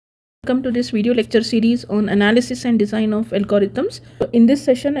Welcome to this video lecture series on analysis and design of algorithms. In this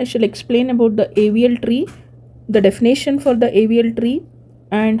session, I shall explain about the AVL tree, the definition for the AVL tree,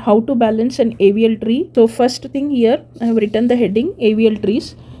 and how to balance an AVL tree. So first thing here, I have written the heading AVL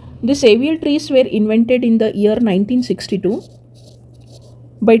trees. These AVL trees were invented in the year 1962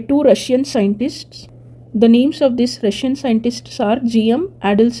 by two Russian scientists. The names of these Russian scientists are G.M.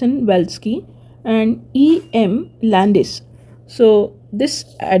 Adelson-Valsky and E.M. Landis. So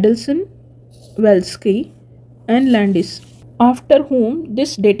this Adelson, Valsky and Landis, after whom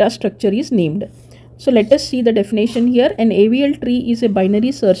this data structure is named. So let us see the definition here. An AVL tree is a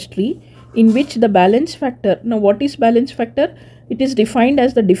binary search tree in which the balance factor. Now what is balance factor? It is defined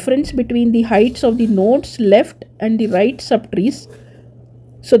as the difference between the heights of the nodes left and the right subtrees.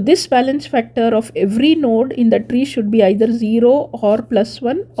 So this balance factor of every node in the tree should be either 0 or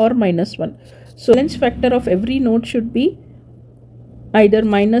 +1 or -1. So balance factor of every node should be either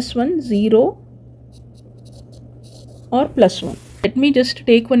 -1, 0 or +1. Let me just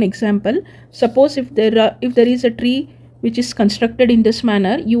take one example. Suppose if there is a tree which is constructed in this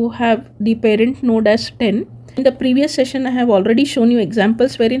manner, you have the parent node as 10. In the previous session, I have already shown you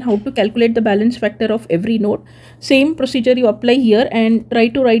examples wherein how to calculate the balance factor of every node. Same procedure you apply here and try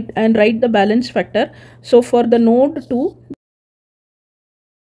to write the balance factor. So for the node 2,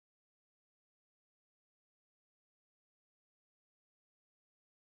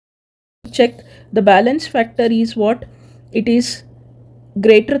 check the balance factor is what? It is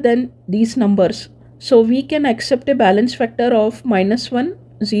greater than these numbers. So we can accept a balance factor of -1,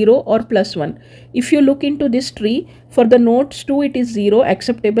 0 or +1. If you look into this tree, for the nodes 2 it is 0,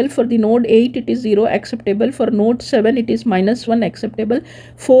 acceptable. For the node 8 it is 0, acceptable. For node 7 it is -1, acceptable.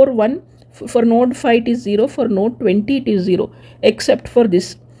 For 1, for node 5 it is 0, for node 20 it is 0, except for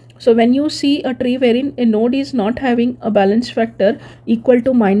this. So when you see a tree wherein a node is not having a balance factor equal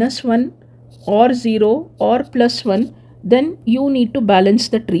to -1 or 0 or +1, then you need to balance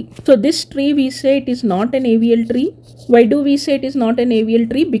the tree. So this tree we say it is not an AVL tree. Why do we say it is not an AVL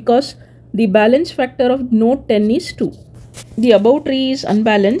tree? Because the balance factor of node 10 is 2. The above tree is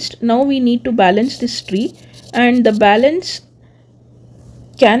unbalanced. Now we need to balance this tree, and the balance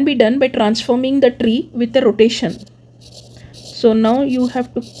can be done by transforming the tree with a rotation. So now you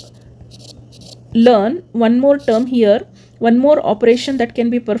have to learn one more term here, one more operation that can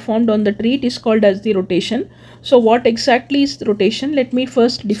be performed on the tree. It is called as the rotation. So what exactly is the rotation? Let me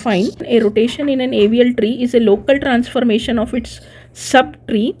first define. A rotation in an AVL tree is a local transformation of its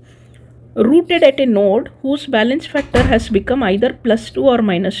subtree rooted at a node whose balance factor has become either +2 or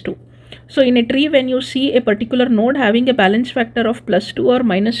 -2. So in a tree, when you see a particular node having a balance factor of +2 or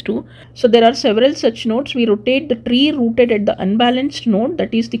 -2, so there are several such nodes. We rotate the tree rooted at the unbalanced node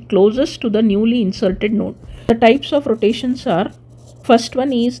that is the closest to the newly inserted node. The types of rotations are, first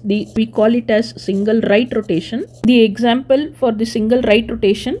one is we call it as single right rotation. The example for the single right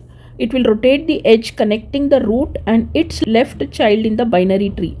rotation, it will rotate the edge connecting the root and its left child in the binary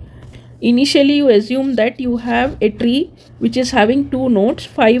tree. Initially you assume that you have a tree which is having two nodes,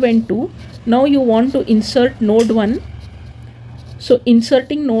 5 and 2. Now you want to insert node 1. So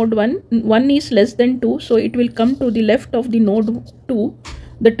inserting node 1 is less than 2, so it will come to the left of the node 2.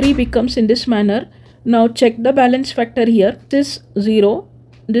 The tree becomes in this manner. Now check the balance factor here. This is 0.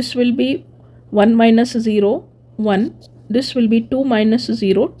 This will be 1 minus 0, 1. This will be 2 minus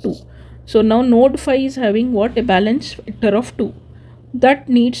 0, 2. So now node 5 is having what? A balance factor of 2. That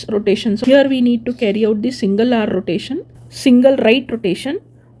needs rotation. So here we need to carry out the single R rotation, single right rotation.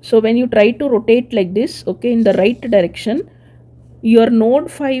 So when you try to rotate like this, okay, in the right direction, your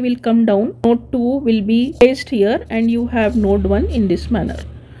node 5 will come down, node 2 will be placed here, and you have node 1 in this manner.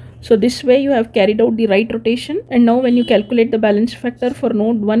 So this way you have carried out the right rotation, and now when you calculate the balance factor, for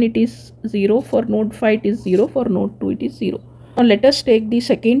node 1 it is 0, for node 5 it is 0, for node 2 it is 0. Now let us take the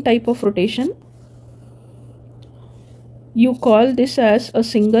second type of rotation. You call this as a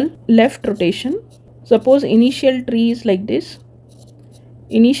single left rotation. Suppose initial tree is like this.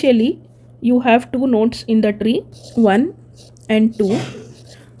 Initially you have two nodes in the tree, 1 and 2.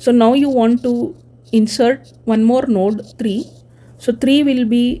 So now you want to insert one more node, 3. So 3 will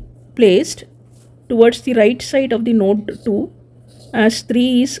be placed towards the right side of the node 2, as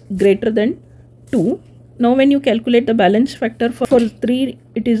 3 is greater than 2. Now when you calculate the balance factor for 3,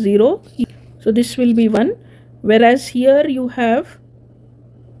 it is 0. So this will be 1. Whereas here you have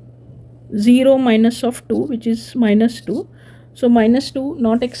 0 minus of 2, which is -2. So -2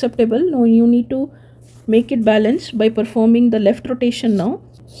 not acceptable. Now you need to make it balance by performing the left rotation now.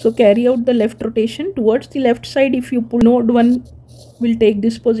 So carry out the left rotation towards the left side. If you pull, node 1 will take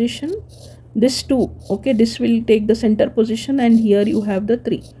this position. This 2, okay, this will take the center position, and here you have the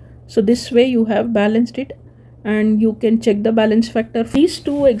 3. So this way you have balanced it, and you can check the balance factor. These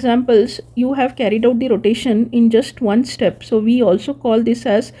two examples, you have carried out the rotation in just one step. So we also call this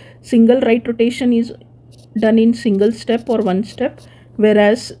as single right rotation is done in single step or one step,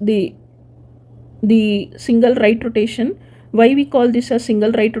 whereas the single right rotation, why we call this a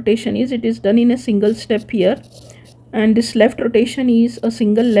single right rotation is it is done in a single step here, and this left rotation is a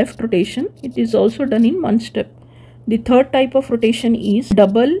single left rotation, it is also done in one step. The third type of rotation is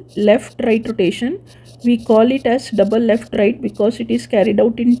double left right rotation. We call it as double left right because it is carried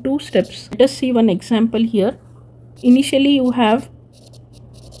out in two steps. Let us see one example here. Initially you have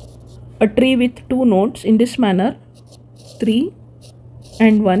a tree with two nodes in this manner, 3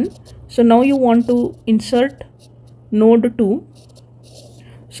 and 1. So now you want to insert node 2.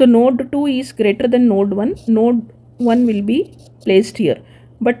 So node 2 is greater than node 1. Node 1 will be placed here.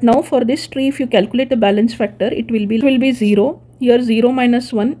 But now for this tree, if you calculate the balance factor, it will be 0. Here 0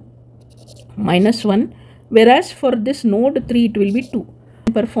 minus 1 minus 1. Whereas for this node 3, it will be 2.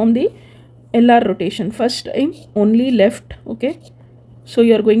 Perform the LR rotation. First time only left. Okay. So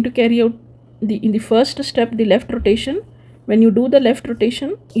you are going to carry out in the first step the left rotation. When you do the left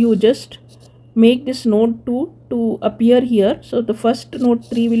rotation, you just make this node 2 to appear here. So the first node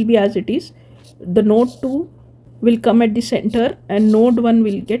 3 will be as it is. The node 2 will come at the center, and node 1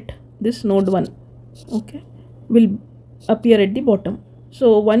 will get this node 1. Okay, will appear at the bottom.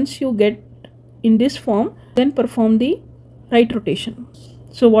 So once you get in this form, then perform the right rotation.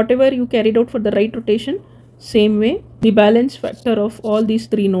 So whatever you carried out for the right rotation, same way the balance factor of all these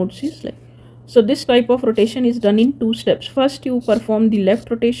three nodes is like. So this type of rotation is done in two steps. First you perform the left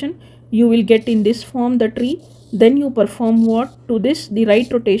rotation, you will get in this form the tree. Then you perform what to this, the right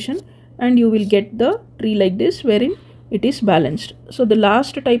rotation, and you will get the tree like this, wherein it is balanced. So the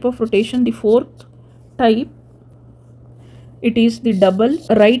last type of rotation, the fourth type, it is the double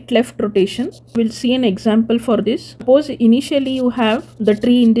right left rotation. We'll see an example for this. Suppose initially you have the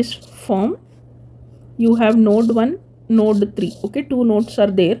tree in this form. You have node 1, node 3. Okay, two nodes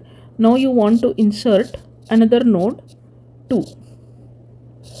are there. Now you want to insert another node 2.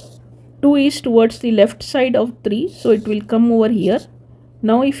 2 is towards the left side of 3, so it will come over here.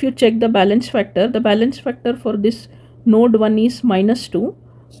 Now if you check the balance factor for this node 1 is minus 2.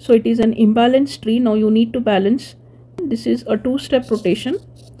 So it is an imbalanced tree. Now you need to balance. This is a two-step rotation,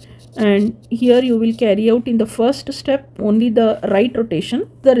 and here you will carry out in the first step only the right rotation,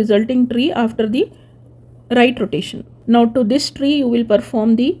 the resulting tree after the right rotation. Now to this tree you will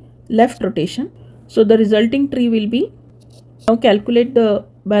perform the left rotation. So the resulting tree will be, now calculate the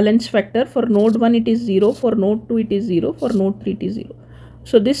balance factor. For node 1 it is 0, for node 2 it is 0, for node 3 it is 0.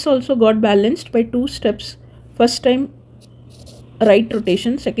 So this also got balanced by two steps. First time right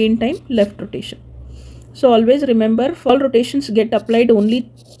rotation, second time left rotation. So always remember, all rotations get applied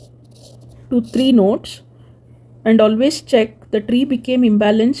only to 3 nodes, and always check the tree became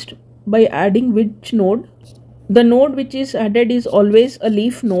imbalanced by adding which node. The node which is added is always a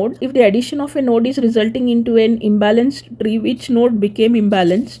leaf node. If the addition of a node is resulting into an imbalanced tree, which node became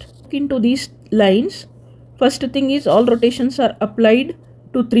imbalanced? Look into these lines. First thing is all rotations are applied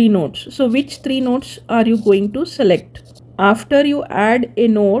to 3 nodes. So which 3 nodes are you going to select? After you add a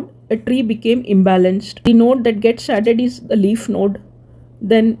node, a tree became imbalanced. The node that gets added is the leaf node.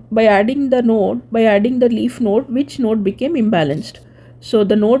 Then by adding the leaf node, which node became imbalanced? So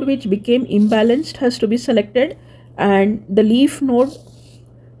the node which became imbalanced has to be selected, and the leaf node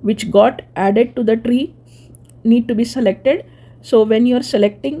which got added to the tree need to be selected. So when you are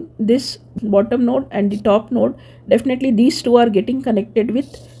selecting this bottom node and the top node, definitely these two are getting connected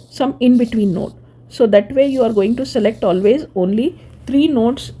with some in-between node. So that way you are going to select always only 3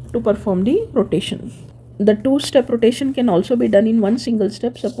 nodes to perform the rotation. The two-step rotation can also be done in one single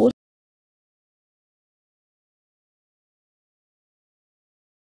step. Suppose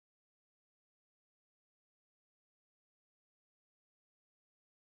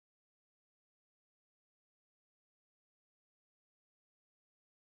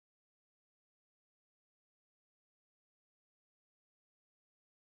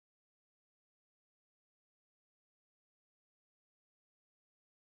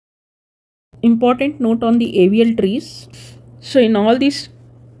important note on the AVL trees. So in all these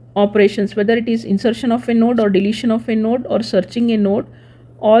operations, whether it is insertion of a node or deletion of a node or searching a node,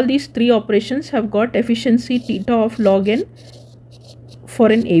 all these 3 operations have got efficiency theta of log n for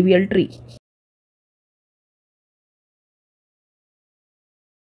an AVL tree.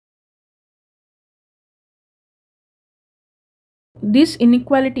 These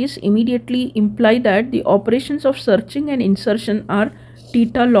inequalities immediately imply that the operations of searching and insertion are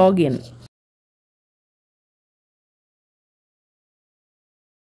theta log n.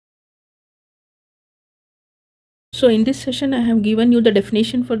 So in this session, I have given you the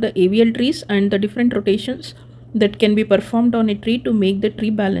definition for the AVL trees and the different rotations that can be performed on a tree to make the tree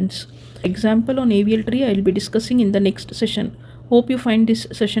balance. Example on AVL tree I will be discussing in the next session. Hope you find this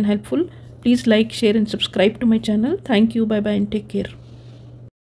session helpful. Please like, share and subscribe to my channel. Thank you. Bye bye and take care.